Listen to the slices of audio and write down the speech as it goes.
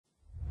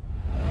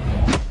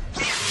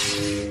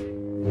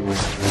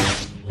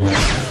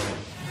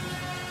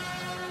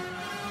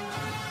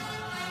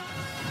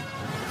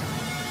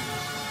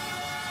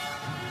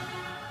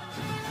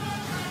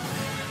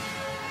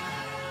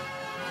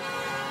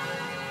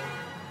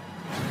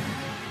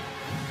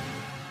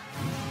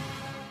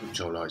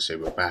Bidao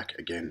Lightsaber back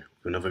again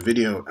with another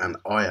video, and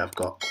I have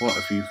got quite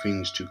a few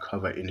things to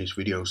cover in this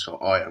video, so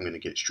I am going to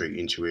get straight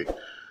into it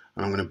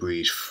and I'm going to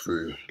breeze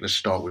through. Let's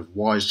start with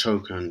Wise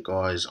token.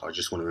 Guys, I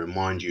just want to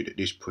remind you that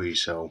this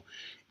pre-sale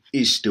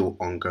is still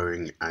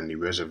ongoing and the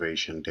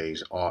reservation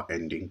days are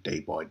ending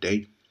day by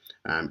day.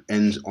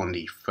 Ends on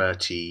the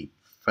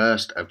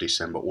 31st of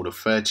December or the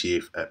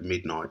 30th at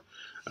midnight.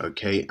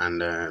 Okay,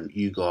 and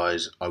you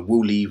guys, I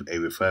will leave a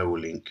referral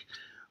link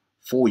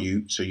for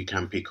you so you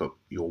can pick up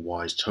your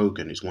Wise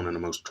token. It's one of the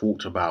most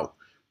talked about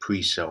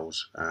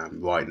pre-sales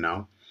right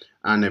now,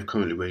 and they've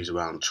currently raised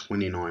around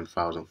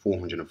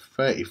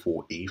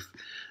 29,434 ETH,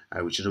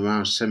 which is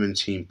around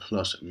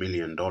 $17+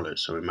 million.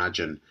 So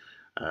imagine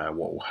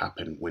what will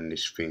happen when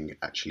this thing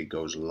actually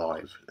goes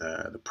live.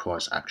 The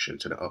price action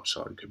to the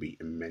upside could be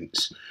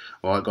immense.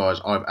 Alright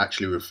guys, I've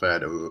actually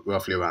referred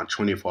roughly around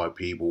 25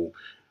 people,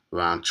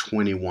 around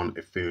 21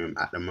 Ethereum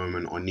at the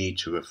moment. I need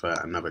to refer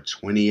another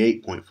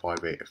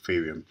 28.58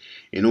 Ethereum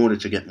in order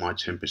to get my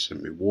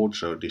 10% reward.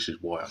 So this is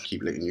why I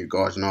keep letting you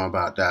guys know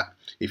about that.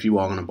 If you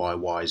are going to buy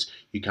Wise,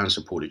 you can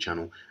support the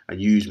channel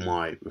and use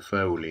my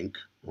referral link,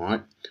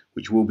 right,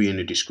 which will be in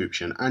the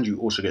description, and you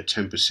also get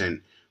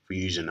 10% for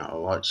using that.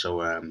 Alright,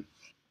 so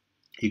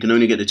you can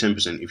only get the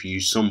 10% if you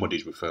use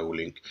somebody's referral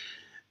link.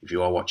 If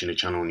you are watching the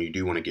channel and you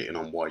do want to get in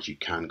on Wise, you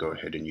can go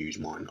ahead and use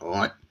mine.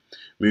 Alright,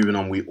 moving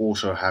on, we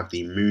also have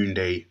the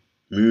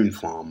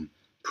Moonfarm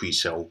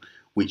pre-sale,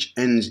 which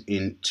ends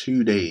in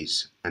 2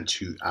 days and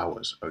 2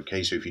 hours.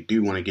 Okay, so if you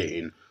do want to get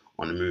in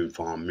on the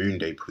Moonfarm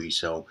Moonday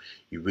pre-sale,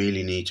 you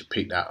really need to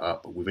pick that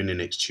up within the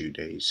next 2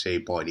 days, say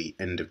by the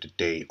end of the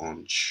day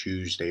on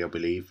Tuesday, I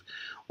believe,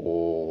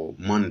 or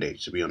Monday,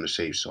 to be on the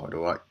safe side.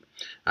 All right,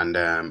 and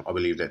I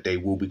believe that they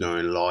will be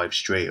going live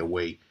straight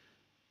away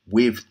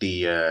with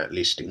the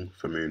listing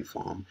for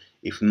Moonfarm.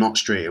 If not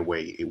straight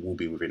away, it will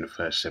be within the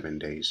first 7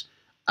 days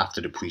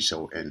after the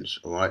pre-sale ends.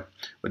 All right,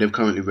 but they've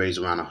currently raised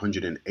around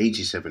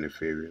 187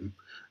 Ethereum.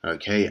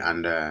 Okay,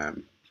 and there's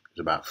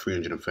about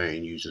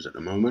 313 users at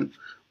the moment.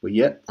 But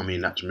yeah, I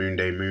mean, that's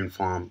Moonday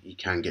Moonfarm. You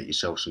can get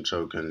yourself some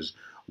tokens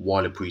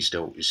while the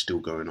pre-sale is still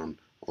going on.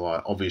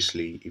 Alright,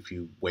 obviously, if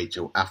you wait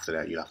till after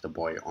that, you'll have to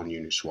buy it on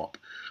Uniswap.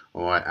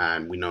 Alright,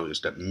 and we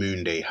noticed that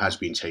Moonday has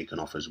been taken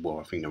off as well.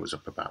 I think it was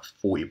up about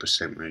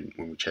 40% when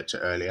we checked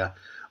it earlier.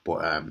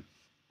 But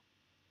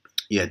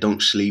yeah,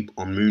 don't sleep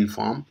on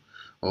Moonfarm.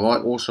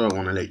 Alright, also I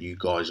want to let you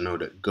guys know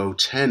that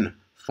GOTEN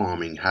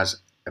farming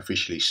has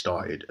officially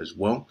started as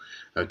well.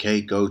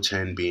 Okay,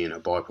 GOTEN being a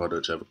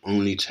byproduct of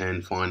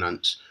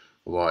ten.finance.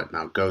 Right,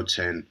 now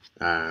GOTEN,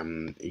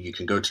 you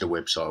can go to the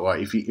website,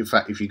 right? If you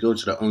go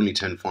to the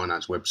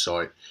ten.finance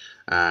website,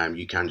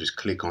 you can just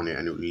click on it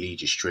and it will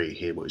lead you straight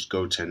here. But it's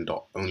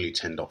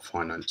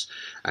ten.finance,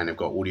 and they've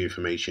got all the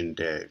information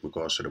there in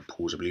regards to the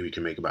pools. I believe you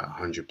can make about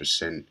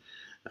 100%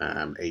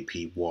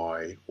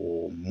 APY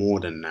or more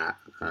than that.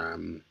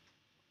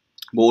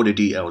 But all the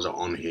details are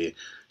on here,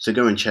 so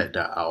go and check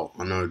that out.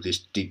 I know this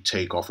did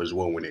take off as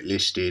well when it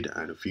listed,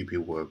 and a few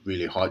people were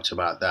really hyped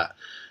about that.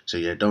 So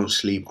yeah, don't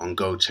sleep on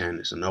GOTEN.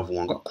 It's another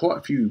one. Got quite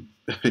a few,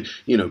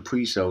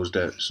 pre-sales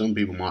that some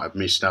people might have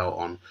missed out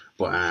on.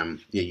 But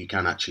yeah, you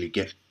can actually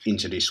get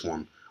into this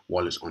one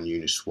while it's on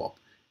Uniswap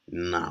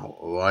now.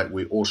 All right,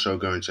 we're also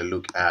going to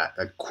look at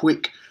a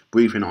quick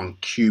briefing on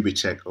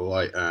QubitTech. All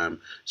right,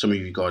 some of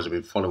you guys have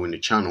been following the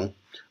channel,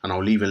 and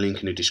I'll leave a link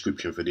in the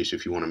description for this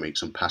if you want to make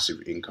some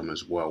passive income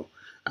as well.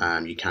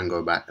 You can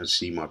go back and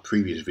see my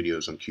previous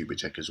videos on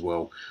QubitTech as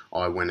well.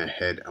 I went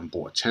ahead and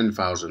bought a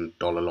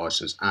 $10,000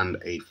 license and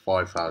a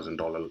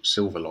 $5,000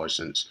 silver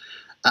license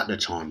at the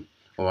time.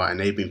 Alright, and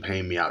they've been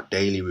paying me out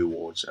daily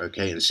rewards.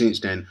 Okay, and since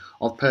then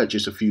I've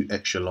purchased a few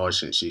extra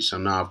licenses, so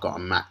now I've got a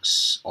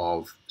max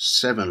of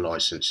 7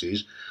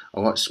 licenses.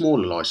 Alright,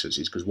 smaller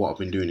licenses, because what I've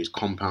been doing is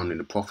compounding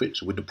the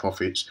profits. With the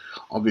profits,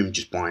 I've been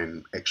just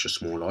buying extra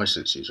small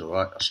licenses.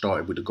 Alright, I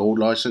started with the gold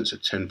license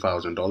at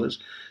 $10,000.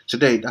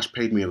 Today, that's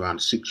paid me around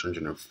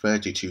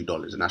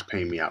 $632, and that's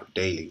paying me out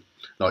daily.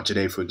 Like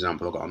today, for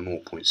example, I got a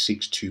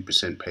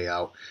 0.62%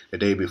 payout. The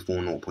day before,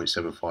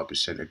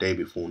 0.75%. The day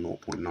before,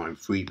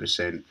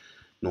 0.93%.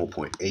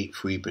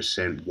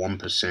 0.83%,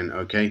 1%,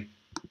 okay?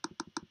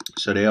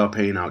 So they are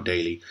paying out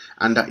daily,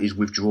 and that is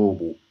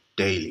withdrawable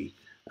daily.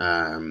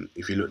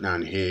 If you look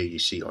down here, you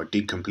see I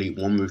did complete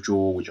one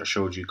withdrawal, which I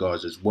showed you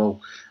guys as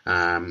well.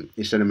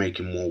 Instead of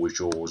making more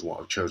withdrawals, what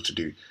I've chose to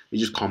do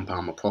is just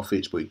compound my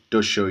profits, but it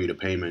does show you the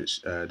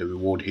payments, the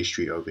reward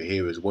history over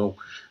here as well.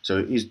 So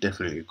it is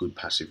definitely a good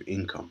passive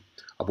income.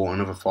 I bought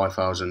another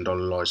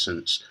 $5,000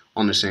 license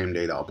on the same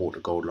day that I bought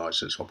the gold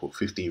license. So I put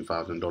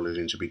 $15,000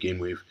 in to begin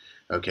with.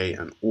 Okay,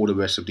 and all the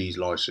rest of these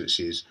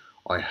licenses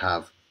I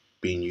have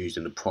been used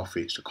in the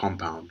profits to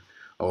compound.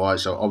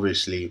 Alright, so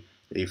obviously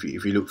if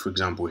you look, for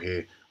example,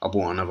 here, I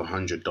bought another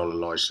 $100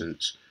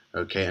 license.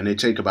 Okay, and they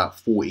take about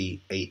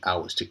 48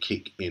 hours to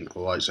kick in.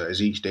 Alright, so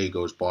as each day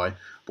goes by, I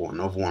bought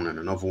another one and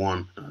another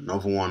one and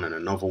another one and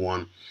another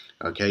one.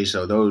 Okay,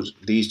 so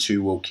these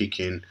two will kick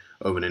in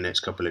over the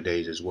next couple of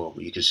days as well.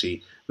 But you can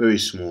see very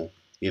small,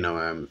 for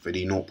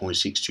the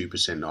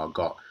 0.62% that I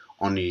got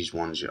on these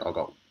ones. I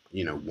got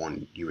you know,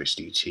 1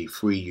 USDT,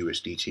 3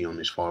 USDT on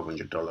this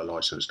 $500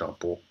 license that I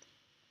bought.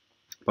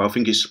 But I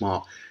think it's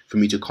smart for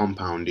me to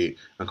compound it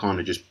and kind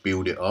of just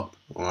build it up,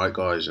 all right,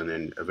 guys, and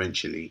then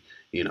eventually,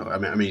 you know,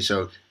 I mean,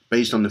 so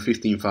based on the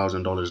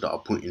 $15,000 that I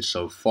put in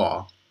so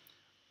far,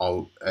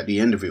 at the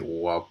end of it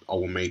all, I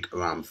will make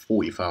around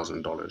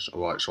 $40,000.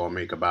 All right, so I'll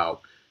make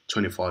about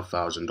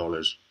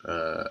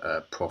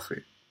 $25,000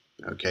 profit.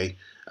 Okay,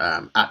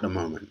 at the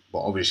moment. But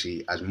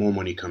obviously, as more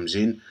money comes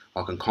in,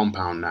 I can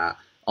compound that.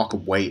 I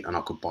could wait and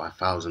I could buy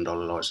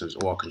 $1,000 license,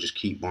 or I can just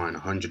keep buying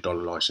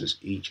 $100 license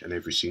each and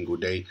every single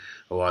day.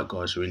 All right,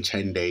 guys. So in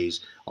 10 days,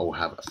 I will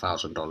have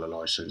 $1,000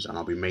 license, and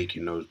I'll be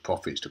making those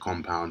profits to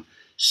compound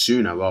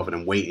sooner rather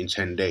than waiting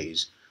 10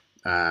 days.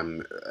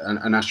 And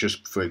that's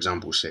just for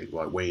example's sake,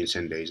 right? Waiting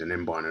 10 days and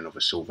then buying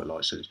another silver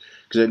license.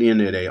 Because at the end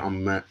of the day,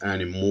 I'm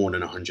earning more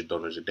than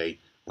 $100 a day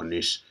on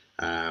this.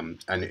 And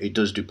it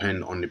does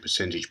depend on the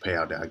percentage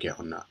payout that I get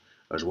on that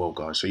as well,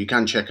 guys. So you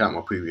can check out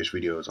my previous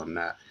videos on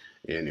that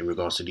in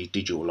regards to these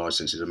digital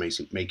licenses and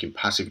making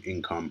passive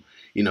income,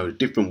 you know,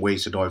 different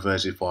ways to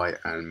diversify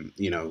and,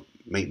 you know,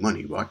 make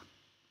money, right?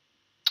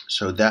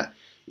 So that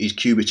is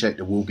QubitTech.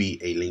 There will be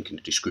a link in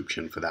the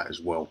description for that as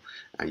well,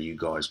 and you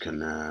guys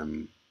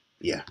can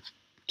yeah,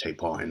 take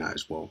part in that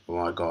as well. All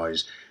right,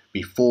 guys.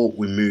 Before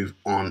we move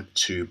on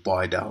to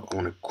Bidao, I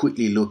want to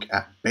quickly look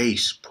at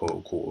Base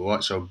protocol. All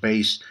right, so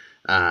Base,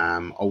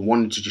 I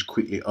wanted to just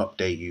quickly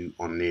update you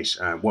on this.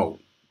 Well,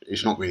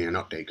 it's not really an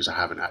update because I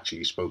haven't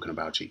actually spoken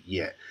about it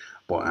yet.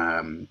 But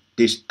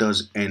this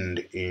does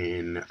end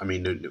in, I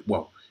mean,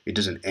 well, it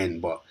doesn't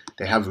end, but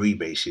they have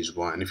rebases,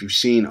 right? And if you've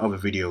seen other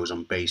videos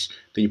on Base,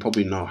 then you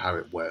probably know how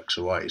it works,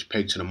 all right? It's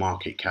pegged to the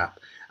market cap,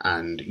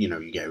 and, you know,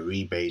 you get a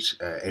rebase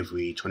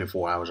every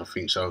 24 hours, I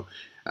think. So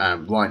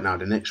right now,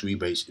 the next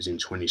rebase is in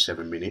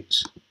 27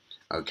 minutes,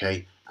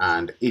 okay?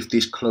 And if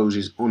this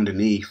closes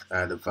underneath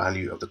the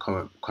value of the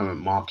current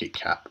market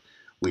cap,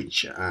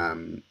 which,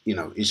 you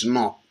know, is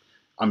not,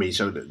 I mean,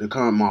 so the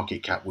current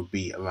market cap would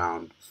be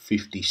around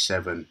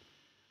 $57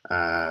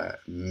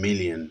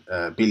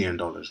 billion,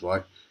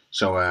 right?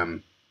 So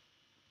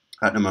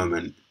at the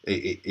moment,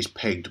 it's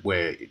pegged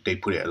where they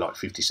put it at like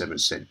 57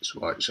 cents,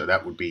 right? So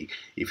that would be,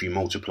 if you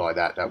multiply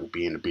that, that would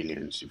be in the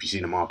billions. If you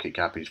see the market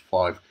cap is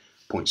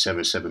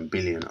 5.77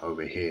 billion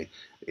over here,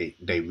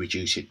 they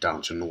reduce it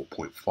down to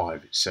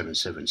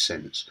 0.577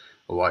 cents.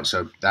 All right,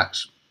 so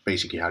that's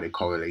basically how they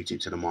correlate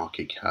it to the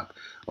market cap.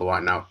 All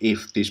right, now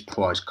if this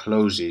price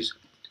closes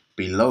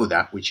below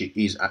that, which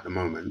it is at the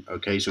moment,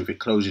 okay, so if it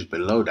closes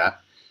below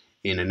that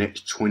in the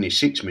next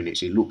 26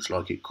 minutes, it looks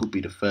like it could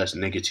be the first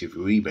negative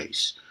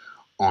rebase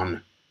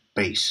on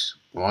Base.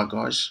 All right,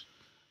 guys,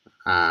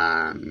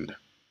 and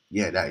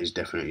yeah, that is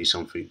definitely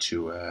something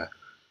to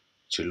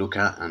look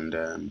at and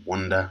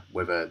wonder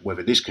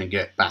whether this can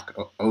get back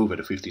over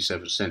the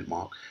 57 cent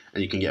mark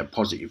and you can get a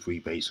positive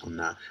rebase on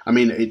that. I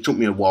mean, it took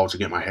me a while to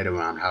get my head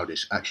around how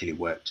this actually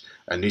works,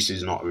 and this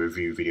is not a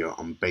review video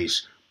on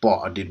Base, but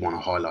I did want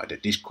to highlight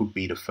that this could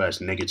be the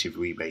first negative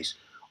rebase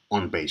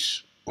on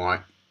Base. All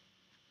right,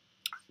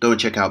 go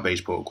and check out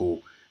Base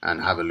protocol and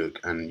have a look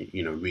and,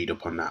 you know, read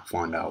up on that,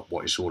 find out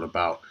what it's all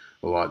about.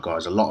 All right,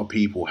 guys, a lot of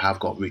people have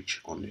got rich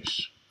on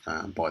this,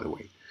 by the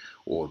way,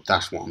 or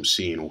that's what I'm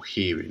seeing or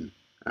hearing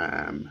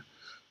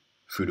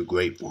through the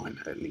grapevine,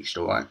 at least.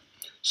 All right,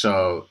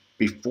 so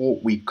before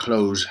we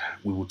close,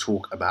 we will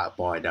talk about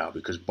Bidao,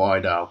 because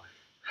Bidao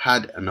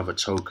had another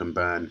token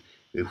burn.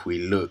 If we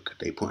look,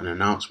 they put an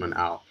announcement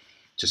out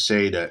to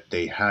say that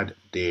they had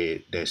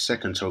their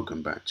second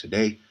token burn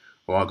today.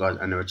 All right, guys,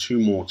 and there are 2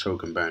 more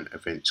token burn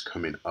events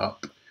coming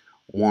up.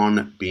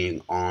 One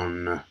being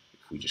on,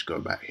 if we just go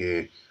back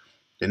here,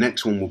 the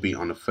next one will be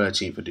on the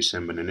 13th of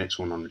December, and the next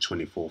one on the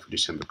 24th of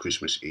December,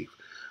 Christmas Eve.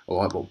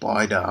 All right, but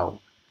Bidao,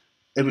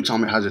 every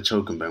time it has a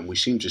token burn, we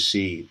seem to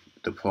see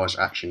the price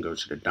action go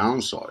to the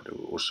downside.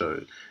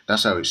 Also,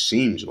 that's how it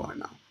seems right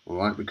now. All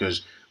right,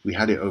 because we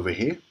had it over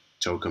here,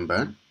 token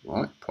burn,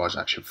 right? Price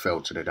action fell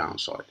to the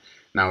downside.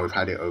 Now we've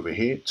had it over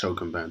here,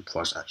 token burn,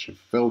 price action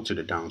fell to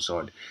the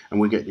downside,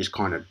 and we get this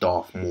kind of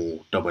Darth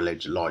Maul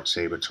double-edged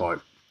lightsaber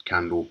type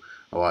candle.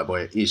 All right,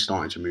 but it is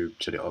starting to move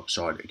to the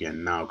upside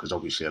again now, because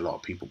obviously a lot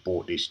of people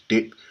bought this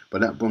dip, but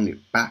that brought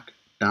it back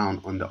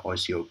down on the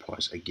ICO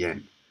price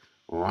again.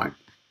 All right.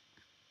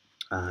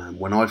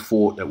 When I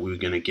thought that we were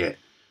going to get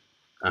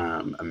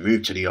a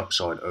move to the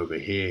upside over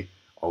here,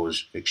 I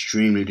was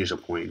extremely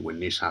disappointed when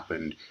this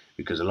happened,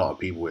 because a lot of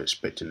people were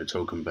expecting the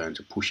token burn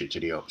to push it to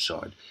the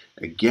upside.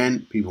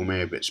 Again, people may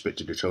have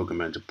expected the token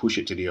burn to push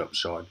it to the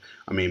upside.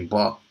 I mean,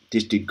 but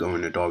this did go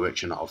in the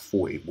direction that I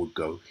thought it would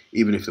go,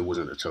 even if there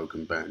wasn't a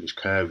token burn. It's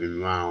curving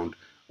round,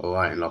 all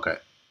right, in like a,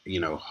 you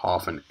know,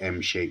 half an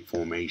M-shaped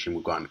formation.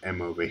 We've got an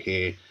M over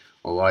here,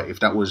 all right. If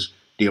that was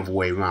the other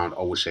way around,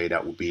 I would say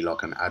that would be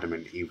like an Adam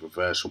and Eve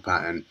reversal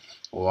pattern,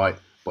 all right.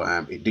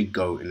 But it did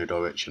go in the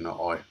direction that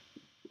I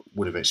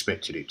would have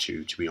expected it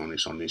to be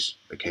honest, on this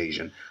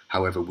occasion.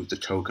 However, with the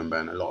token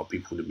burn, a lot of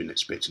people would have been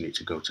expecting it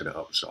to go to the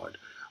upside,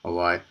 all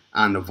right.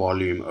 And the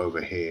volume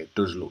over here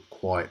does look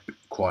quite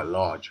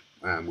large,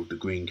 with the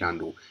green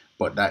candle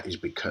but that is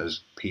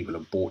because people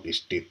have bought this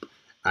dip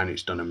and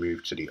it's done a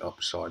move to the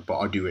upside. But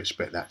I do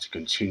expect that to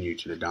continue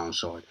to the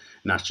downside,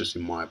 and that's just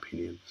in my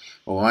opinion.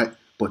 All right,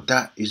 but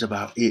that is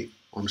about it.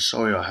 I'm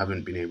sorry I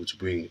haven't been able to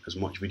bring as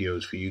much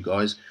videos for you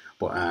guys,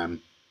 but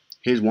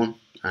here's one,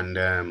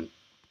 and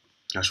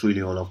that's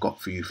really all I've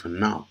got for you for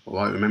now. All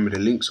right, remember the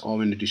links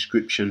are in the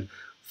description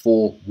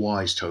for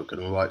Wise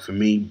token. All right, for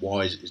me,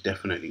 Wise is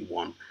definitely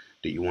one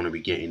that you want to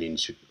be getting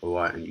into. All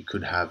right, and you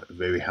could have a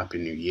very happy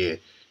new year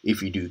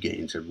if you do get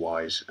into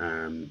Wise.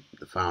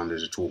 The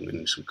founders are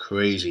talking some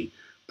crazy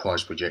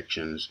price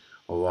projections.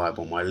 All right,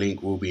 but my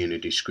link will be in the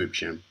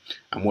description,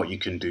 and what you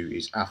can do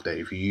is after,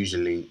 if you use the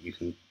link, you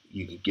can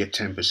get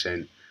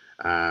 10%,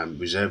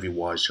 reserve your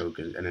Wise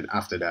tokens, and then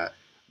after that,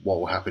 what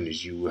will happen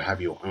is you will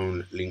have your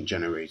own link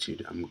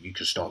generated, and you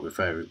can start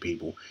referring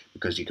people,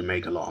 because you can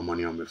make a lot of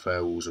money on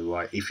referrals. All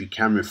right, if you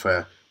can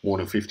refer more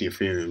than 50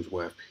 Ethereum's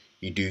worth,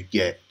 you do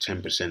get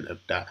 10% of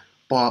that.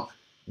 But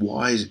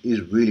Wise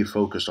is really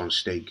focused on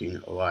staking,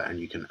 all right, and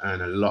you can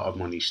earn a lot of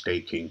money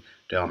staking.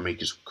 They are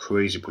making some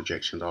crazy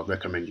projections. I'd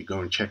recommend you go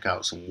and check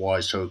out some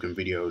Wise token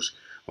videos,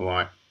 all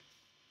right,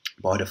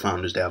 by the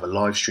founders. They have a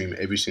live stream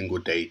every single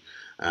day,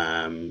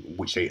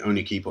 which they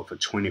only keep up for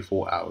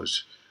 24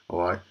 hours. All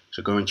right,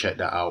 so go and check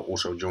that out.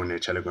 Also join their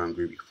Telegram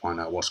group. You can find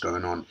out what's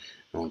going on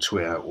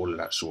Twitter, all of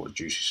that sort of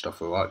juicy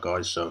stuff. All right,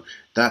 guys. So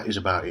that is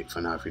about it for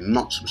now. If you're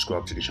not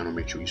subscribed to the channel,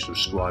 make sure you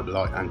subscribe,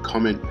 like, and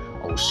comment.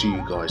 I will see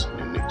you guys in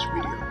the next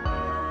video.